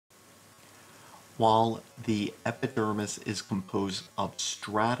While the epidermis is composed of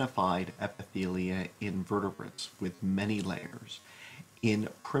stratified epithelia in vertebrates with many layers, in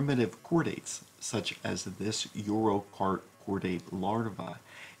primitive chordates, such as this Eurocart chordate larva,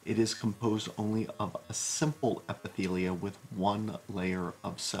 it is composed only of a simple epithelia with one layer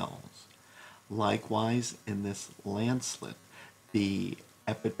of cells. Likewise, in this lancelet, the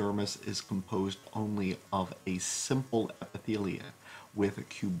epidermis is composed only of a simple epithelia with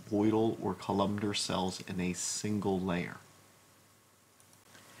cuboidal or columnar cells in a single layer.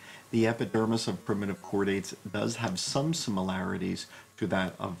 The epidermis of primitive chordates does have some similarities to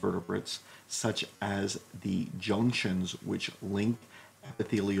that of vertebrates, such as the junctions which link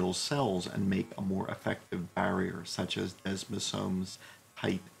epithelial cells and make a more effective barrier, such as desmosomes,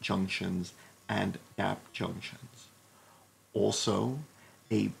 tight junctions, and gap junctions. Also,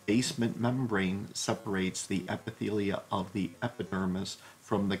 a basement membrane separates the epithelia of the epidermis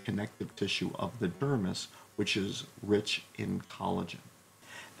from the connective tissue of the dermis, which is rich in collagen.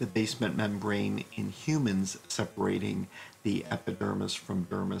 The basement membrane in humans separating the epidermis from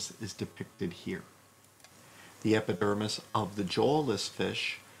dermis is depicted here. The epidermis of the jawless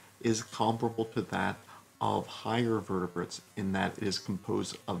fish is comparable to that of higher vertebrates in that it is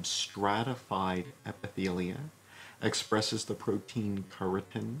composed of stratified epithelia, expresses the protein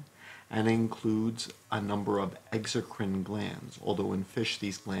keratin, and includes a number of exocrine glands, although in fish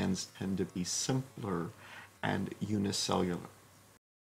these glands tend to be simpler and unicellular.